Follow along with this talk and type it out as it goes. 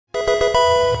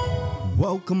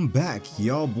Welcome back,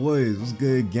 y'all boys. What's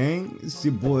good, gang? It's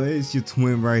your boy, it's your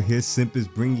twin right here. Simp is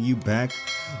bringing you back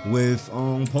with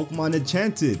Pokemon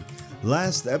Enchanted.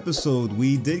 Last episode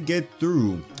we did get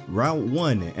through Route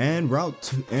 1 and Route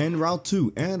 2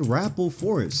 and Rapple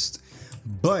Forest,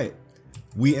 but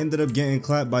we ended up getting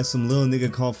clapped by some little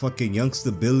nigga called fucking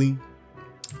Youngster Billy,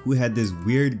 who had this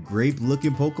weird grape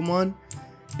looking Pokemon,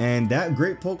 and that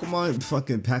grape Pokemon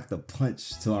fucking packed a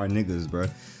punch to our niggas, bruh.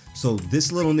 So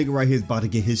this little nigga right here is about to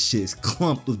get his shit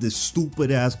clumped with this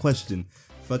stupid ass question.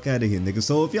 Fuck out of here, nigga.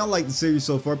 So if y'all like the series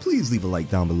so far, please leave a like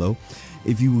down below.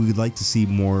 If you would like to see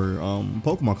more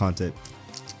Pokemon content,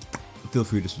 feel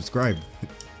free to subscribe.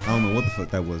 I don't know what the fuck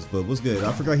that was, but what's good?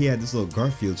 I forgot he had this little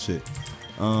Garfield shit.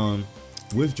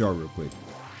 Withdraw real quick.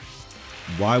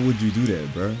 Why would you do that,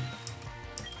 bruh?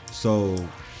 So,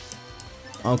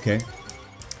 okay.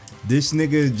 This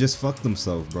nigga just fucked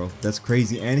himself, bro. That's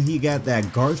crazy. And he got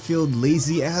that Garfield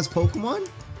lazy ass Pokemon?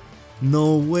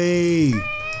 No way.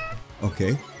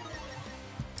 Okay.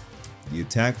 The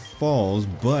attack falls,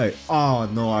 but oh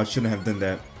no, I shouldn't have done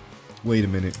that. Wait a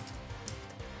minute.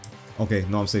 Okay,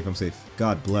 no, I'm safe, I'm safe.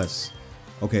 God bless.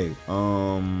 Okay,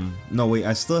 no wait,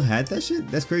 I still had that shit?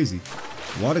 That's crazy.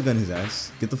 Water gun his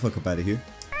ass. Get the fuck up out of here.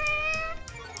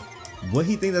 What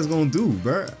he think that's gonna do,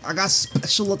 bruh? I got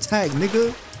special attack,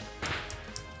 nigga.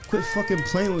 Quit fucking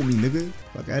playing with me, nigga.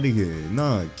 Fuck out of here.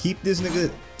 Nah, keep this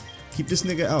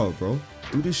nigga out, bro.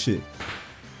 Do this shit.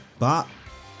 Bop.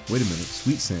 Wait a minute.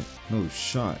 Sweet scent. No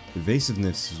shot.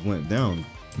 Evasiveness just went down.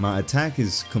 My attack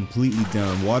is completely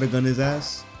down. Water gun his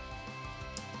ass.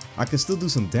 I can still do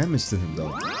some damage to him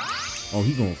though. Oh,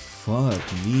 he gonna fuck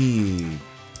me.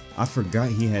 I forgot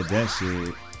he had that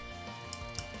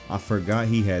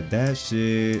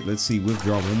shit. Let's see.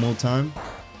 Withdraw one more time.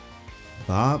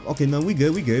 Bob. Okay, no, we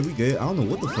good. I don't know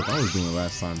what the fuck I was doing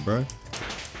last time, bruh.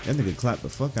 That nigga clapped the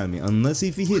fuck out of me. Unless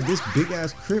if he hit this big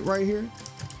ass crit right here,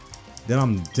 then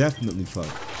I'm definitely fucked.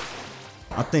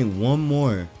 I think one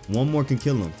more can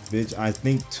kill him, bitch. I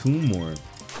think two more.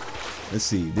 Let's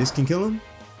see. This can kill him?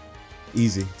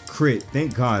 Easy. Crit.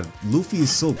 Thank God. Luffy is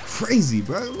so crazy,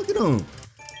 bro. Look at him.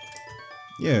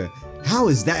 Yeah. How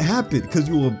is that happen? Because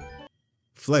you were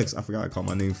Flex. I forgot I called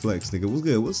my name Flex, nigga. What's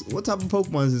good? What type of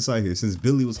Pokemon is inside here? Since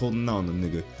Billy was holding on them,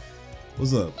 nigga.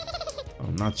 What's up? Oh,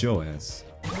 not your ass.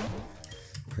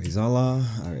 Praise Allah.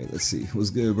 Alright, let's see. What's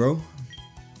good, bro?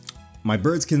 My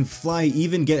birds can fly,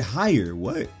 even get higher.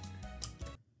 What?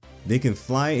 They can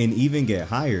fly and even get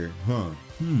higher. Huh.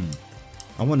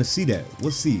 I want to see that.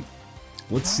 What's C?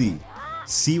 What's C?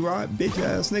 C-Rod? Bitch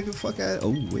ass nigga. Fuck out.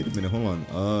 Oh, wait a minute. Hold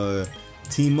on.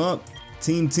 Team up.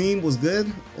 Team was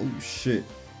good. Oh shit.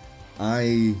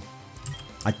 I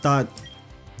thought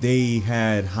they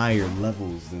had higher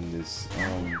levels than this.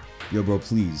 Yo bro,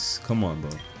 please. Come on,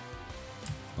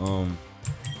 bro.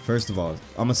 First of all,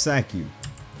 I'ma sack you. ...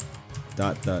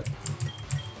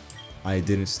 I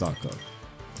didn't stock up.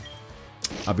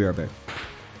 I'll be right back.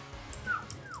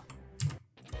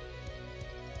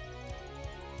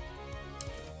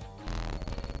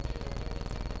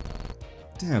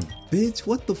 Damn, bitch,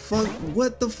 what the fuck?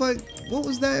 What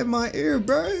was that in my ear,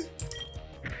 bro?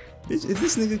 Bitch, if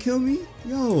this nigga kill me?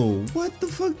 Yo, what the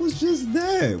fuck was just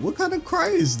that? What kind of cry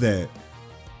is that?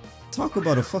 Talk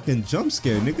about a fucking jump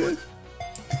scare, nigga.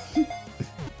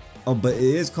 Oh, but it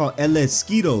is called El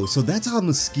Esquito, so that's how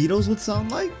mosquitoes would sound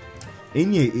like?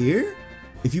 In your ear?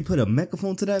 If you put a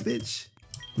megaphone to that bitch?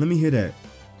 Let me hear that.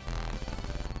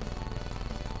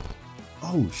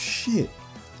 Oh, shit.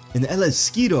 An El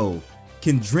Esquito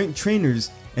can drink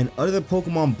trainers and other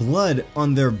Pokemon blood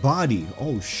on their body.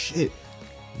 Oh shit.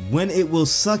 When it will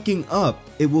sucking up,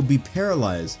 it will be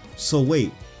paralyzed. So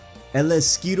wait, El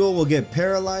Esquito will get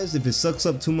paralyzed if it sucks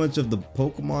up too much of the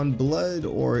Pokemon blood,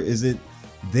 or is it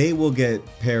they will get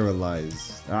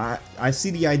paralyzed? I see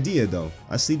the idea though.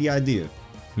 I see the idea.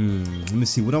 Let me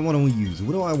see what I want to use.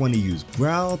 What do I want to use?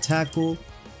 Growl, tackle.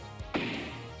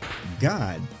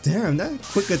 God damn, that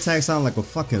quick attack sound like a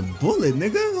fucking bullet,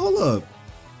 nigga. Hold up.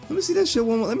 Let me see that shit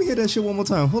one more. Let me hear that shit one more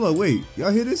time. Hold up, wait.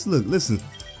 Y'all hear this? Look, listen.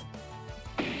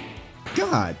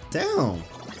 God damn.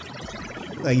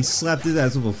 Like he slapped his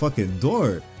ass with a fucking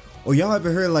door. Or y'all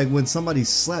ever heard like when somebody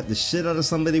slapped the shit out of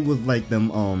somebody with like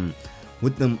them iron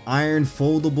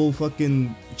foldable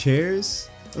fucking chairs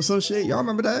or some shit? Y'all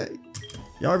remember that?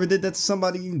 Y'all ever did that to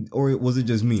somebody, or was it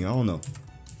just me? I don't know.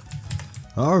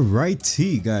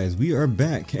 Alrighty guys, we are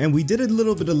back and we did a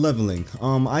little bit of leveling.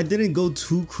 I didn't go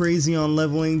too crazy on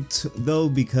leveling though,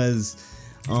 because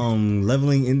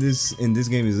leveling in this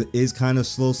game is kind of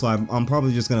slow, so I'm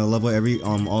probably just gonna level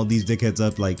all these dickheads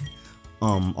up like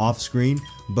off screen,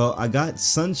 but I got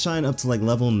Sunshine up to like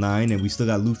level 9 and we still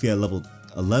got Luffy at level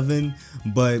 11,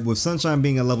 but with Sunshine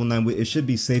being at level 9, it should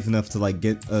be safe enough to like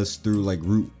get us through like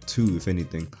Route 2 if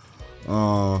anything.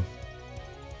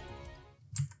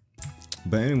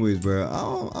 But anyways, bro,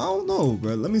 I don't know,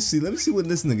 bro. Let me see what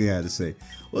this nigga had to say.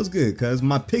 What's good, cuz?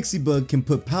 My pixie bug can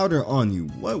put powder on you.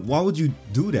 What? Why would you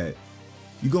do that?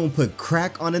 You gonna put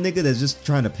crack on a nigga that's just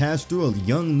trying to pass through, a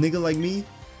young nigga like me?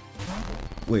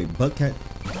 Wait, Bugcat?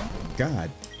 God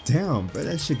damn, bro,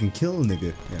 that shit can kill a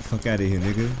nigga. Yeah, fuck out of here,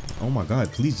 nigga. Oh my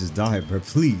god, please just die, bro,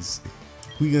 please.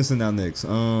 Who you gonna send out next? You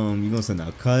gonna send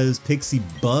out cuz Pixie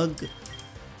Bug?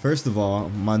 First of all,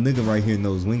 my nigga right here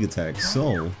knows wing attacks,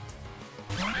 so.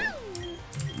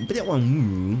 But that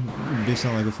one, bitch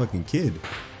sound like a fucking kid.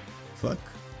 Fuck.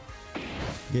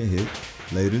 Get hit.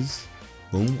 Laters.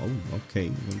 Boom. Oh, okay.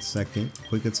 1 second.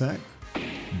 Quick attack.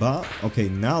 Bop. Okay,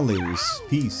 now laters.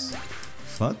 Peace.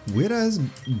 Fuck. Weird ass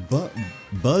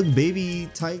bug baby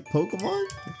type Pokemon?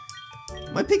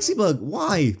 My Pixie Bug.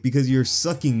 Why? Because you're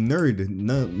sucking nerd.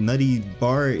 Nutty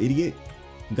bar idiot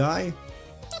guy?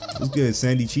 What's good,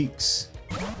 Sandy Cheeks?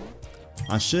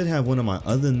 I should have one of my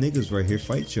other niggas right here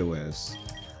fight your ass.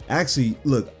 Actually,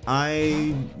 look,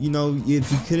 you know,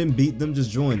 if you couldn't beat them,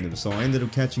 just join them. So I ended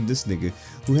up catching this nigga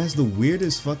who has the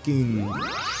weirdest fucking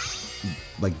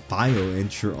like bio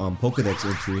entry on Pokedex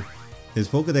entry. His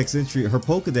Pokedex entry, her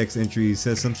Pokedex entry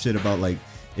says some shit about like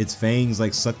its fangs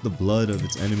like suck the blood of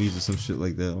its enemies or some shit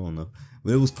like that. I don't know,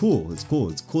 but it was cool. It's cool.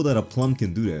 It's cool that a plum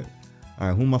can do that. All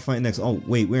right, who am I fighting next? Oh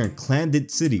wait, we're in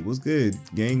Enchanted City. What's good,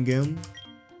 gang?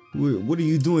 What are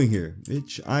you doing here,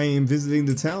 bitch? I am visiting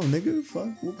the town, nigga.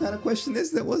 Fuck, what kind of question is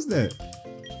that? What's that?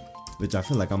 Bitch, I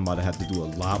feel like I'm about to have to do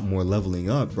a lot more leveling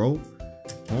up, bro.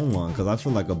 Hold on, cause I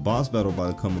feel like a boss battle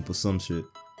about to come up with some shit.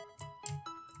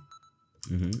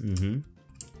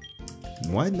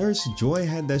 Why Nurse Joy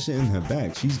had that shit in her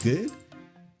bag? She's good?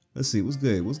 Let's see, what's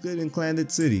good? What's good in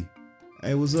Enchanted City?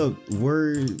 Hey, what's up?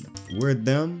 Word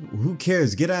them? Who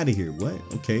cares? Get out of here. What?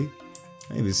 Okay. I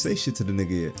didn't even say shit to the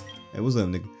nigga yet. Hey, what's up,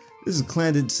 nigga? This is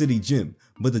Enchanted City Gym,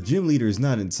 but the gym leader is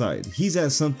not inside. He's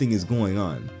at something is going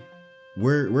on.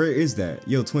 Where is that?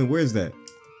 Yo, twin, where is that?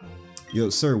 Yo,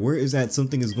 sir, where is that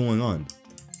something is going on?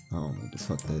 I don't know what the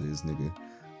fuck that is, nigga.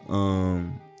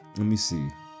 Let me see.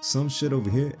 Some shit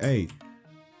over here. Hey.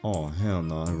 Oh, hell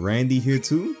no. Randy here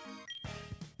too?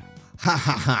 Ha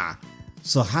ha ha.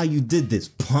 So how you did this,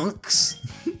 punks?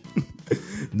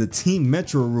 The Team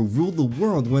Metro will rule the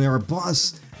world when our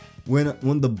boss, when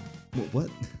the,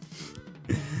 what?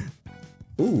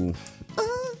 Ooh.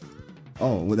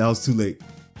 Oh, well, that was too late.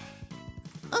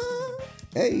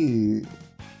 Hey.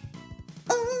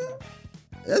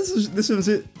 This was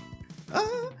it.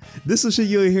 This is shit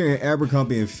you'll hear in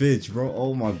Abercrombie and Fitch, bro.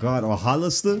 Oh my god. Or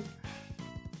Hollister.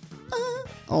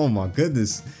 Oh my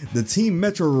goodness. The Team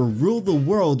Metro will rule the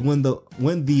world when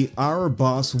our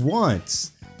boss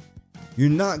wants. You're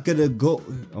not gonna go.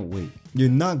 Oh wait. You're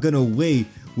not gonna away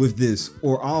with this,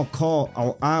 or I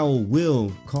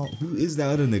will call. Who is that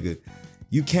other nigga?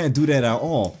 You can't do that at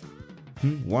all.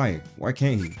 Why? Why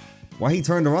can't he? Why he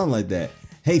turned around like that?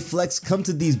 Hey Flex, come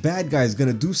to these bad guys.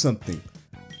 Gonna do something.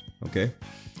 Okay.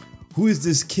 Who is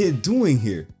this kid doing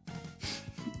here?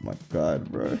 My god,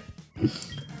 bro.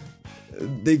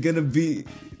 They gonna be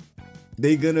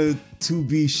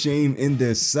shame in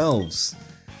themselves.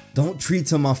 Don't treat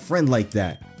him my friend like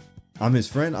that. I'm his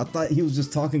friend? I thought he was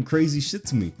just talking crazy shit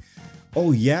to me.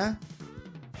 Oh yeah?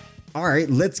 Alright,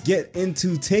 let's get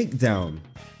into takedown.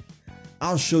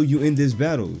 I'll show you in this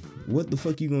battle. What the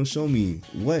fuck you gonna show me?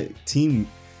 What team?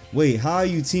 Wait, how are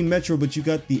you Team Metro but you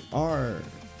got the R?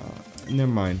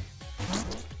 Never mind.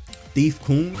 Thief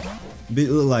Coon? Bit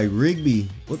look like Rigby.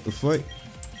 What the fuck?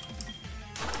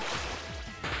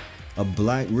 A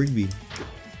black Rigby.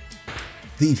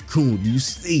 Thief Coon, you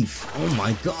thief. Oh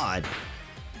my god.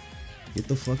 Get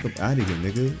the fuck up out of here,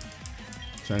 nigga.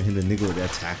 Trying to hit a nigga with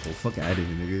that tackle. Fuck out of here,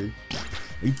 nigga.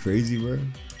 Are you crazy, bro?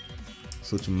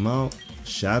 Switch him out.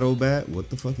 Shadow Bat? What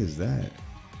the fuck is that?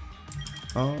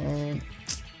 I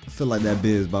feel like that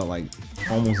bit is about like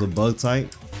almost a bug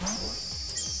type.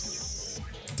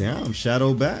 Damn,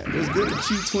 Shadow Bat. What's good with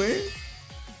you, twin?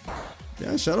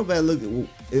 Yeah, Shadow Bat look.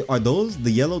 Are those the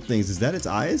yellow things? Is that its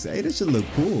eyes? Hey, that should look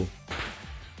cool.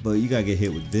 But you gotta get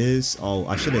hit with this. Oh,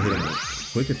 I should have hit him with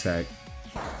quick attack.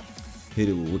 Hit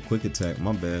it with quick attack.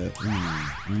 My bad.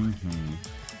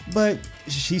 But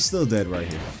she's still dead right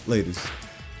here. Laters.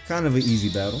 Kind of an easy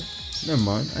battle. Never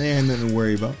mind. I ain't had nothing to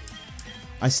worry about.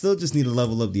 I still just need to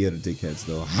level up the other dickheads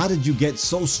though. How did you get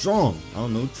so strong? I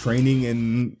don't know. Training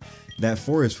in that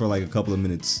forest for like a couple of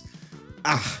minutes.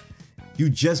 Ah. You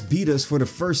just beat us for the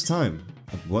first time.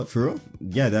 What, for real?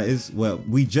 Yeah, that is, well,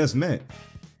 we just met.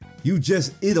 You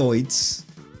just idiots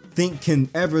think can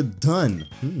ever done.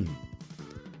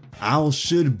 Owl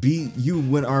should beat you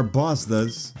when our boss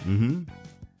does.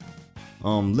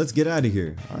 Let's get out of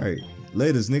here. Alright,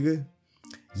 laters, nigga.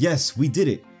 Yes, we did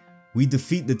it. We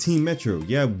defeat the Team Metro.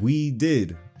 Yeah, we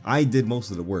did. I did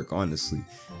most of the work, honestly.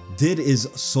 Did is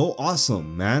so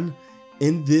awesome, man.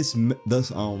 In this,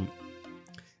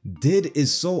 Did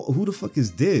is so, who the fuck is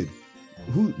Did?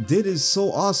 Did is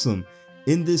so awesome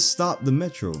in this Stop the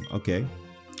Metro. Okay,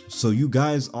 so you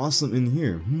guys awesome in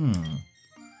here.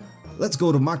 Let's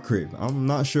go to my crib. I'm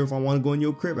not sure if I want to go in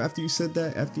your crib after you said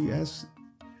that, after you asked.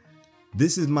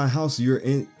 This is my house, you're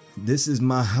in. This is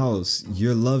my house,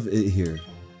 you'll love it here.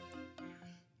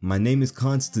 My name is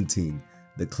Constantine,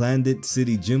 the Clandit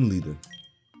City gym leader.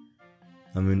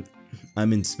 I'm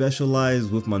in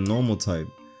specialized with my normal type.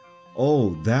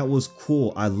 Oh, that was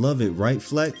cool. I love it, right,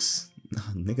 Flex?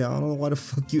 Nigga, I don't know why the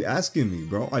fuck you asking me,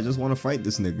 bro. I just want to fight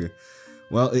this nigga.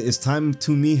 Well, it's time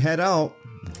to me head out.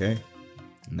 Okay.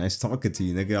 Nice talking to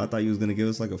you, nigga. I thought you was gonna give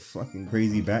us like a fucking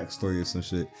crazy backstory or some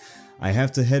shit. I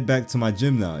have to head back to my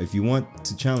gym now if you want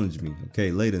to challenge me.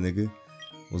 Okay, later, nigga.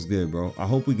 What's good, bro? I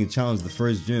hope we can challenge the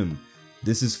first gym.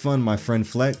 This is fun, my friend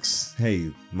Flex.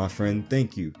 Hey, my friend,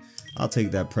 thank you. I'll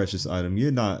take that precious item.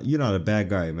 You're not a bad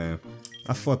guy, man.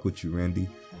 I fuck with you, Randy.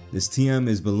 This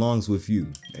TM belongs with you.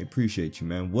 I appreciate you,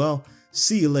 man. Well,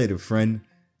 see you later, friend.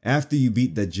 After you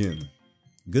beat that gym.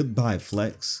 Goodbye,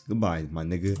 Flex. Goodbye, my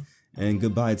nigga. And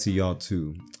goodbye to y'all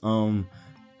too.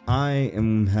 I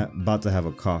am about to have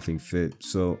a coughing fit,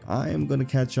 so I am gonna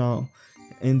catch y'all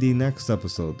in the next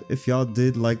episode. If y'all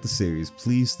did like the series,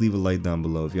 please leave a like down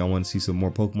below. If y'all want to see some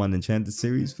more Pokemon Enchanted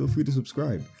series, feel free to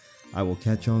subscribe. I will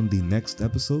catch you on the next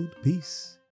episode. Peace.